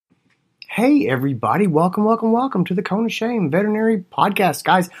Hey everybody, welcome to the Cone of Shame Veterinary Podcast.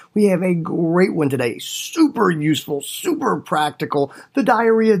 Guys, we have a great one today. Super useful, super practical. The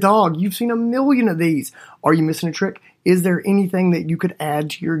diarrhea dog. You've seen a million of these. Are you missing a trick? Is there anything that you could add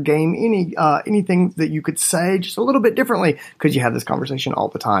to your game? Anything that you could say just a little bit differently? Because you have this conversation all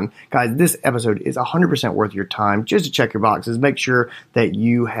the time. Guys, this episode is 100% worth your time. Just to check your boxes, make sure that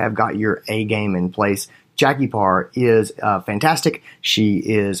you have got your A game in place. Jackie Parr is fantastic. She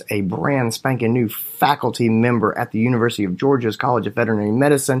is a brand spanking new faculty member at the University of Georgia's College of Veterinary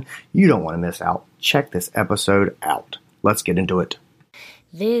Medicine. You don't want to miss out. Check this episode out. Let's get into it.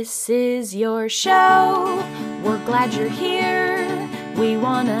 This is your show. We're glad you're here. We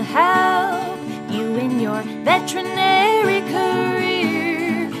want to help you in your veterinary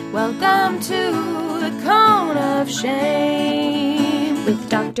career. Welcome to the Cone of Shame with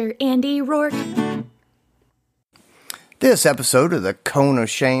Dr. Andy Rourke. This episode of the Cone of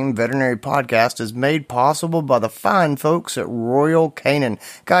Shame Veterinary Podcast is made possible by the fine folks at Royal Canin.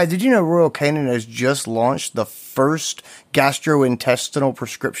 Guys, did you know Royal Canin has just launched the first gastrointestinal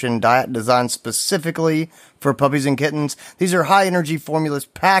prescription diet designed specifically for puppies and kittens? These are high-energy formulas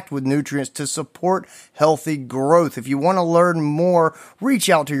packed with nutrients to support healthy growth. If you want to learn more, reach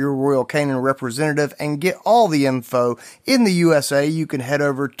out to your Royal Canin representative and get all the info. In the USA, you can head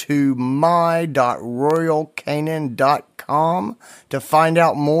over to my.royalcanin.com to find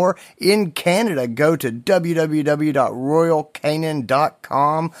out more. In Canada, go to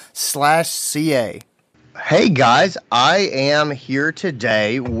www.royalcanin.com/ca. Hey guys, I am here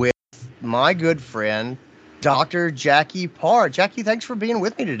today with my good friend, Dr. Jackie Parr. Jackie, thanks for being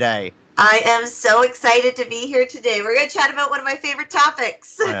with me today. I am so excited to be here today. We're going to chat about one of my favorite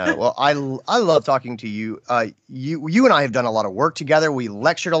topics. Well, I love talking to you. You and I have done a lot of work together. We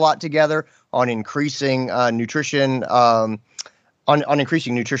lectured a lot together on increasing nutrition, on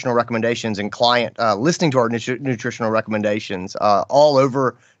increasing nutritional recommendations and client listening to our nutritional recommendations all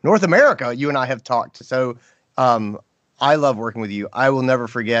over North America. You and I have talked. So I love working with you. I will never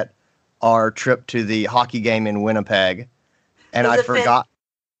forget our trip to the hockey game in Winnipeg, and I forgot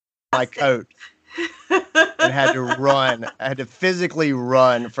my coat and had to run. I had to physically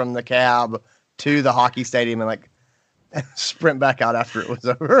run from the cab to the hockey stadium and sprint back out after it was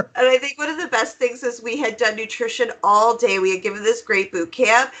over. And I think one of the best things is we had done nutrition all day. We had given this great boot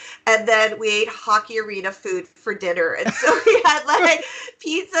camp, and then we ate hockey arena food for dinner. And so we had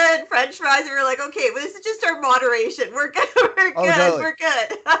pizza and French fries, and we were like, okay, well, this is just our moderation. We're good. We're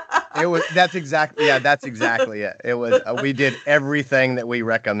good. That's exactly it. It was we did everything that we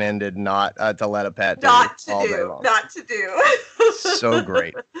recommended not to let a pet do. Not to do. So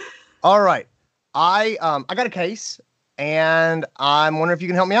great. All right. I got a case, and I'm wondering if you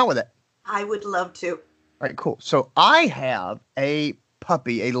can help me out with it. I would love to. All right, cool. So I have a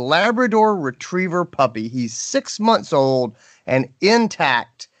puppy, a Labrador Retriever puppy. He's 6 months old and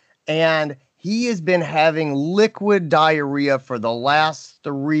intact, and he has been having liquid diarrhea for the last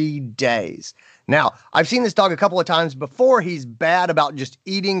 3 days. Now, I've seen this dog a couple of times before. He's bad about just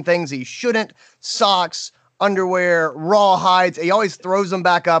eating things he shouldn't, socks, underwear, raw hides. He always throws them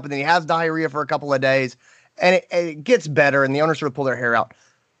back up, and then he has diarrhea for a couple of days, and it gets better, and the owners sort of pull their hair out.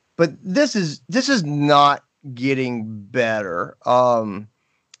 But this is not getting better. And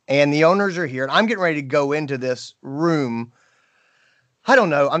the owners are here, and I'm getting ready to go into this room. I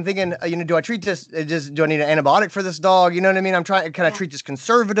don't know. I'm thinking, do I treat this? Do I need an antibiotic for this dog? You know what I mean? I'm trying. Can I treat this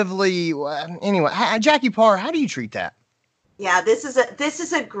conservatively? Anyway, Jackie Parr, how do you treat that? Yeah, this is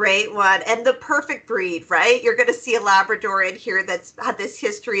a great one, and the perfect breed, right? You're going to see a Labrador in here that's had this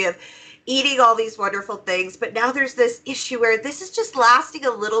history of eating all these wonderful things, but now there's this issue where this is just lasting a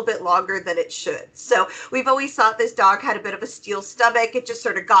little bit longer than it should. So we've always thought this dog had a bit of a steel stomach. It just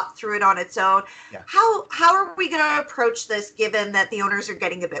sort of got through it on its own. Yeah. How are we going to approach this given that the owners are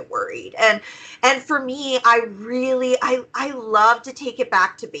getting a bit worried? And for me, I love to take it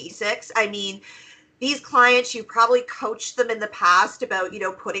back to basics. I mean, these clients, you probably coached them in the past about,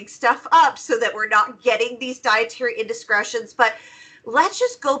 putting stuff up so that we're not getting these dietary indiscretions. But let's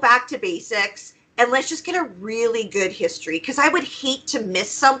just go back to basics and let's just get a really good history, because I would hate to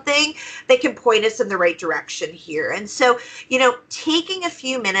miss something that can point us in the right direction here. And so, taking a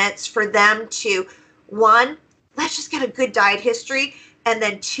few minutes for them to, one, let's just get a good diet history. And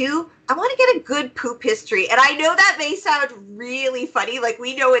then two, I want to get a good poop history. And I know that may sound really funny.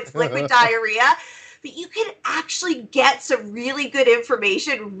 We know it's liquid diarrhea. But you can actually get some really good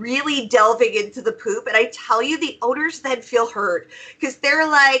information, really delving into the poop. And I tell you, the owners then feel heard, because they're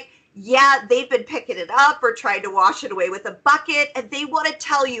like, yeah, they've been picking it up or trying to wash it away with a bucket, and they want to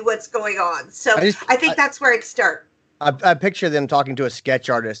tell you what's going on. So I think that's where I'd start. I picture them talking to a sketch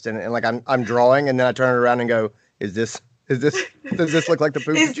artist and like I'm drawing and then I turn it around and go, does this look like the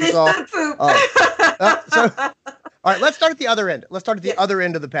poop Is that you this saw? the poop? All right, let's start at the other end. Let's start at the other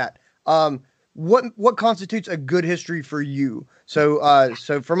end of the pet. What constitutes a good history for you? So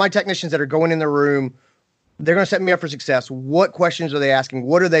for my technicians that are going in the room, they're going to set me up for success. What questions are they asking?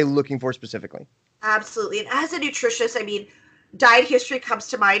 What are they looking for specifically? Absolutely. And as a nutritionist, I mean, diet history comes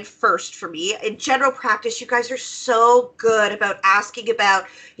to mind first for me. In general practice, you guys are so good about asking about,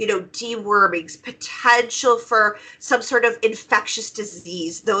 dewormings, potential for some sort of infectious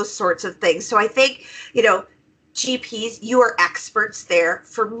disease, those sorts of things. So I think, GPs, you are experts there.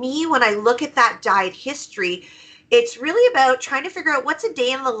 For me, when I look at that diet history, it's really about trying to figure out what's a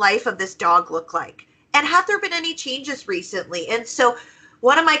day in the life of this dog look like. And have there been any changes recently? And so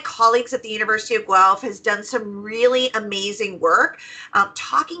one of my colleagues at the University of Guelph has done some really amazing work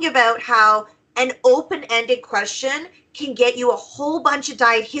talking about how an open-ended question can get you a whole bunch of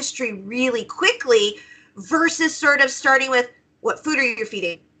diet history really quickly versus sort of starting with what food are you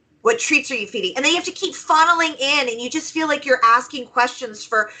feeding? What treats are you feeding? And then you have to keep funneling in and you just feel like you're asking questions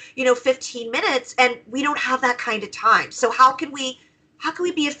for, 15 minutes and we don't have that kind of time. So how can we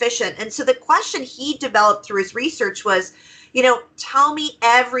be efficient? And so the question he developed through his research was, tell me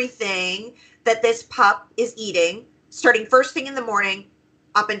everything that this pup is eating, starting first thing in the morning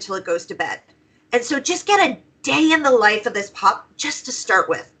up until it goes to bed. And so just get a day in the life of this pup just to start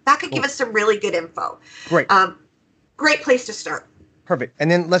with. That could give us some really good info. Great. Great place to start. Perfect. And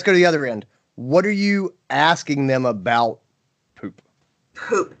then let's go to the other end. What are you asking them about poop?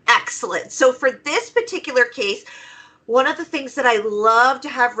 Poop. Excellent. So for this particular case, one of the things that I love to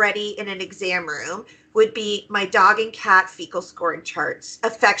have ready in an exam room would be my dog and cat fecal scoring charts,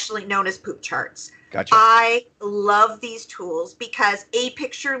 affectionately known as poop charts. Gotcha. I love these tools because a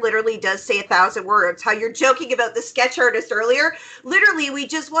picture literally does say 1,000 words. How you're joking about the sketch artist earlier, literally we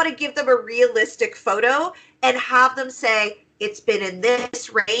just want to give them a realistic photo and have them say, it's been in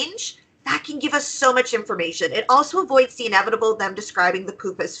this range. That can give us so much information. It also avoids the inevitable them describing the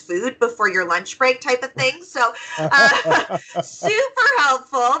poop as food before your lunch break type of thing. So super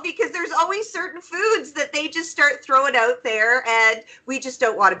helpful because there's always certain foods that they just start throwing out there and we just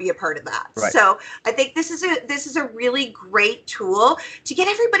don't want to be a part of that. Right. So I think this is a really great tool to get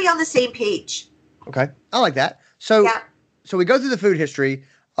everybody on the same page. Okay. I like that. So we go through the food history.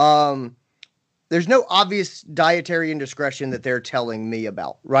 There's no obvious dietary indiscretion that they're telling me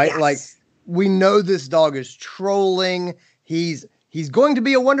about, right? Yes. Like we know this dog is trolling. He's going to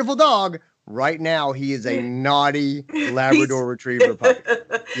be a wonderful dog. Right now, he is a naughty Labrador Retriever puppy.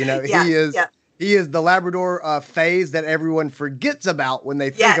 He is the Labrador phase that everyone forgets about when they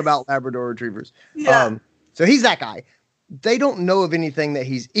think about Labrador Retrievers. Yeah. So he's that guy. They don't know of anything that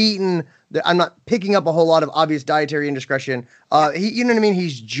he's eaten. I'm not picking up a whole lot of obvious dietary indiscretion. You know what I mean?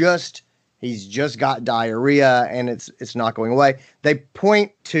 He's just got diarrhea and it's not going away. They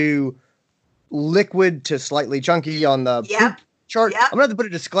point to liquid to slightly chunky on the poop chart. Yep. I'm gonna have to put a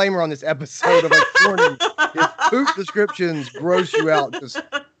disclaimer on this episode of like warning. If poop descriptions gross you out, just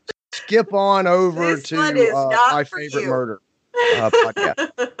skip on over This to one is not my for favorite you. murder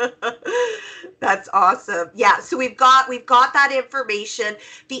podcast. That's awesome. Yeah, so we've got that information.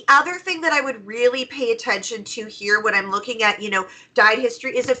 The other thing that I would really pay attention to here when I'm looking at, diet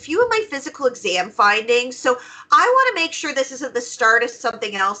history is a few of my physical exam findings. So I want to make sure this isn't the start of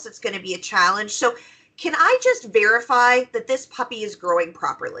something else that's going to be a challenge. So can I just verify that this puppy is growing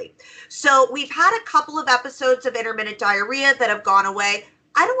properly? So we've had a couple of episodes of intermittent diarrhea that have gone away.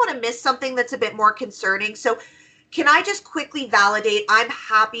 I don't want to miss something that's a bit more concerning. So can I just quickly validate I'm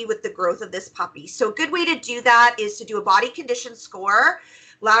happy with the growth of this puppy? So a good way to do that is to do a body condition score.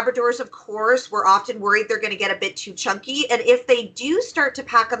 Labradors, of course, we're often worried they're going to get a bit too chunky. And if they do start to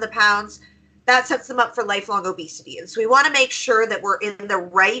pack on the pounds, that sets them up for lifelong obesity. And so we want to make sure that we're in the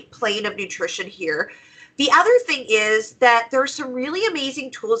right plane of nutrition here. The other thing is that there are some really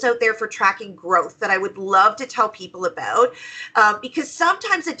amazing tools out there for tracking growth that I would love to tell people about because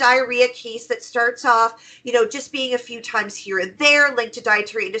sometimes a diarrhea case that starts off, just being a few times here and there linked to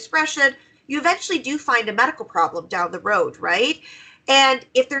dietary indiscretion, you eventually do find a medical problem down the road, right? And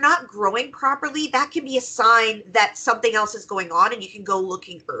if they're not growing properly, that can be a sign that something else is going on and you can go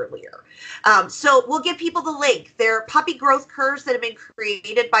looking earlier. So we'll give people the link. They're puppy growth curves that have been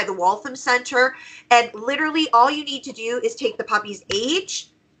created by the Waltham Center. And literally all you need to do is take the puppy's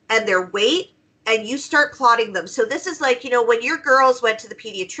age and their weight and you start plotting them. So this is like, when your girls went to the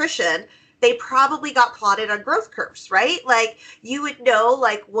pediatrician, they probably got plotted on growth curves, right? Like you would know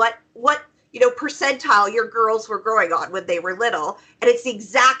like what percentile your girls were growing on when they were little. And it's the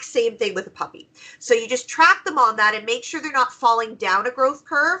exact same thing with a puppy. So you just track them on that and make sure they're not falling down a growth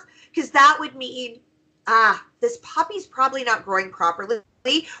curve, because that would mean, this puppy's probably not growing properly.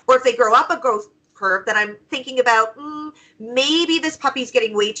 Or if they grow up a growth curve, then I'm thinking about, maybe this puppy's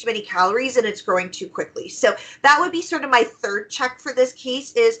getting way too many calories and it's growing too quickly. So that would be sort of my third check for this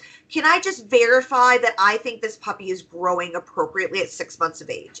case is, can I just verify that I think this puppy is growing appropriately at 6 months of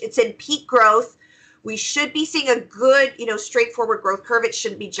age? It's in peak growth. We should be seeing a good, straightforward growth curve. It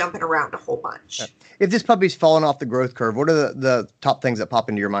shouldn't be jumping around a whole bunch. If this puppy's fallen off the growth curve, what are the top things that pop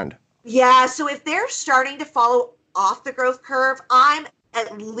into your mind? Yeah, so if they're starting to follow off the growth curve, I'm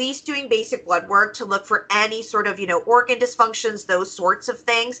at least doing basic blood work to look for any sort of, organ dysfunctions, those sorts of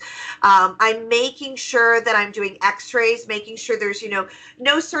things. I'm making sure that I'm doing x-rays, making sure there's,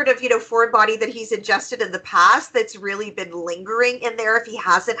 no sort of, foreign body that he's ingested in the past that's really been lingering in there if he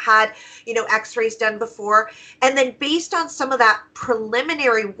hasn't had, x-rays done before. And then based on some of that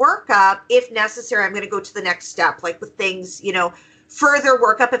preliminary workup, if necessary, I'm going to go to the next step, like with things, further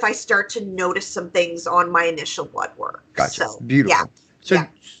workup if I start to notice some things on my initial blood work. Gotcha. So, beautiful. Yeah.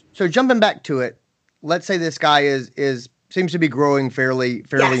 So jumping back to it, let's say this guy seems to be growing fairly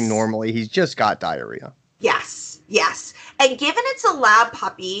Yes. normally. He's just got diarrhea. Yes. And given it's a lab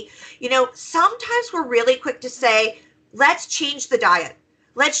puppy, sometimes we're really quick to say, let's change the diet.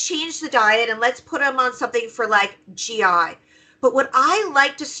 And let's put him on something for like GI. But what I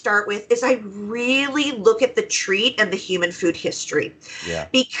like to start with is I really look at the treat and the human food history. Yeah.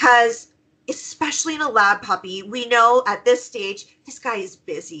 Because especially in a lab puppy, we know at this stage, this guy is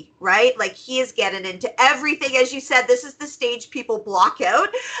busy, right? Like he is getting into everything. As you said, this is the stage people block out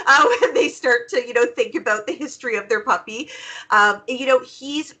when they start to, think about the history of their puppy.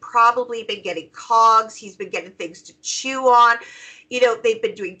 He's probably been getting COGS. He's been getting things to chew on. They've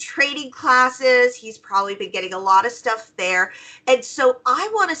been doing training classes. He's probably been getting a lot of stuff there. And so I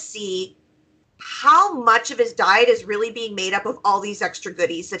want to see how much of his diet is really being made up of all these extra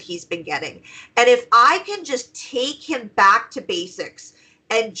goodies that he's been getting. And if I can just take him back to basics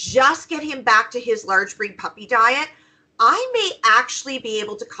and just get him back to his large breed puppy diet, I may actually be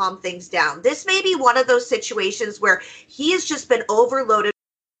able to calm things down. This may be one of those situations where he has just been overloaded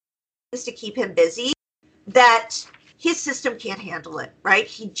to keep him busy that his system can't handle it, right?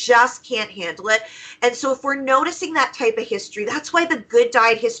 He just can't handle it. And so if we're noticing that type of history, that's why the good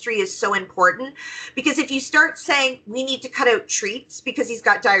diet history is so important. Because if you start saying we need to cut out treats because he's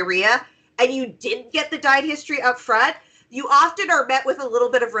got diarrhea and you didn't get the diet history up front, you often are met with a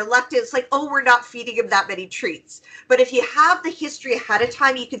little bit of reluctance, like, oh, we're not feeding him that many treats. But if you have the history ahead of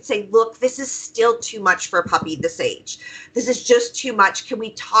time, you can say, look, this is still too much for a puppy this age. This is just too much. Can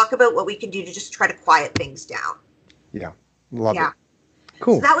we talk about what we can do to just try to quiet things down? Yeah. Love Yeah. it.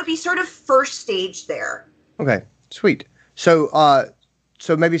 Cool. So that would be sort of first stage there. Okay. Sweet. So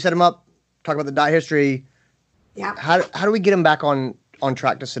maybe set him up, talk about the diet history. Yeah. How do we get him back on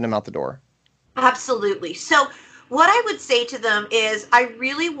track to send him out the door? Absolutely. So what I would say to them is I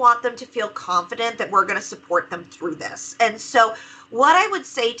really want them to feel confident that we're going to support them through this. And so what I would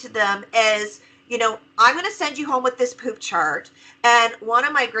say to them is, I'm going to send you home with this poop chart, and one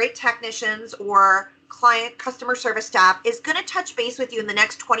of my great technicians or client customer service staff is going to touch base with you in the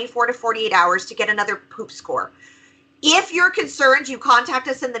next 24 to 48 hours to get another poop score. If you're concerned, you contact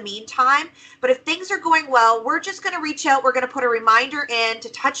us in the meantime. But if things are going well, we're just going to reach out. We're going to put a reminder in to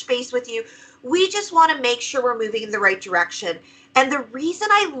touch base with you. We just want to make sure we're moving in the right direction. And the reason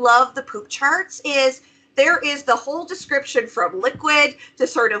I love the poop charts is there is the whole description from liquid to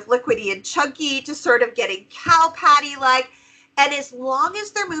sort of liquidy and chunky to sort of getting cow patty-like. And as long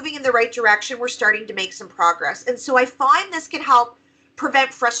as they're moving in the right direction, we're starting to make some progress. And so I find this can help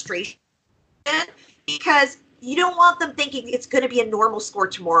prevent frustration because you don't want them thinking it's going to be a normal score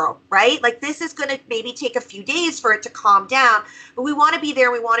tomorrow, right? Like this is going to maybe take a few days for it to calm down, but we want to be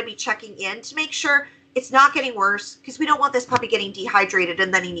there. We want to be checking in to make sure it's not getting worse because we don't want this puppy getting dehydrated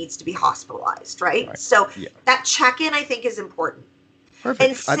and then he needs to be hospitalized, right? So that check-in I think is important. Perfect.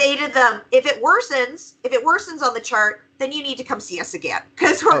 And say to them, if it worsens on the chart, then you need to come see us again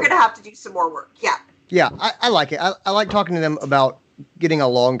because we're going to have to do some more work. Yeah. Yeah, I like it. I like talking to them about getting a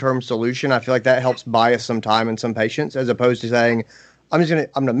long-term solution. I feel like that helps buy us some time and some patience as opposed to saying, I'm going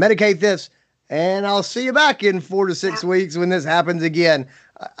to medicate this and I'll see you back in 4 to 6 weeks when this happens again.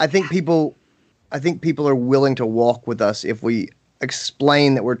 I think people are willing to walk with us if we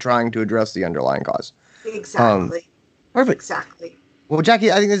explain that we're trying to address the underlying cause. Exactly. Perfect. Exactly. Well,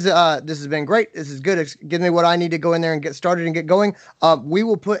 Jackie, I think this has been great. This is good. It's giving me what I need to go in there and get started and get going. We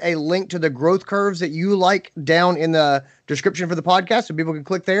will put a link to the growth curves that you like down in the description for the podcast so people can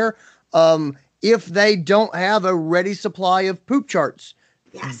click there. if they don't have a ready supply of poop charts?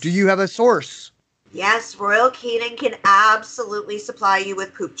 Yes. Do you have a source? Yes, Royal Canin can absolutely supply you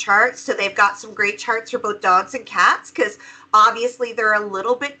with poop charts. So they've got some great charts for both dogs and cats because obviously they're a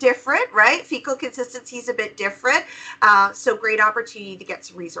little bit different, right? Fecal consistency is a bit different. So great opportunity to get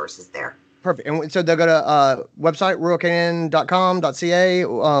some resources there. Perfect. And so they'll go to website,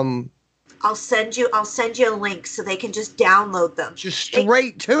 royalcanin.com.ca. I'll send you a link so they can just download them. Just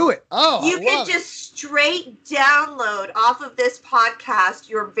straight to it. Oh, you can just straight download off of this podcast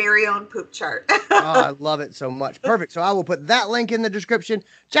your very own poop chart. I love it so much. Perfect. So I will put that link in the description.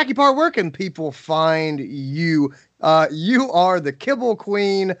 Jackie Parr, where can people find you? You are the Kibble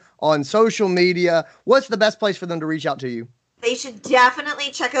Queen on social media. What's the best place for them to reach out to you? They should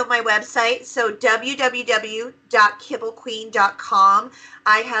definitely check out my website. So www.kibblequeen.com.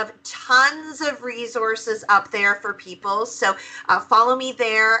 I have tons of resources up there for people. So follow me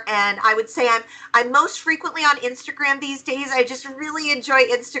there. And I would say I'm most frequently on Instagram these days. I just really enjoy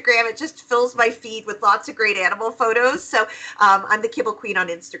Instagram. It just fills my feed with lots of great animal photos. So I'm the Kibble Queen on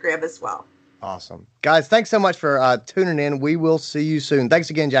Instagram as well. Awesome. Guys, thanks so much for tuning in. We will see you soon. Thanks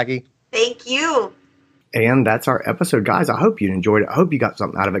again, Jackie. Thank you. And that's our episode, guys. I hope you enjoyed it. I hope you got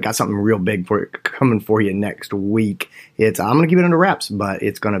something out of it. Got something real big coming for you next week. I'm going to keep it under wraps, but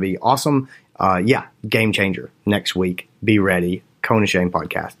it's going to be awesome. Game changer next week. Be ready. Cone and Shame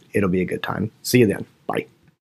podcast. It'll be a good time. See you then.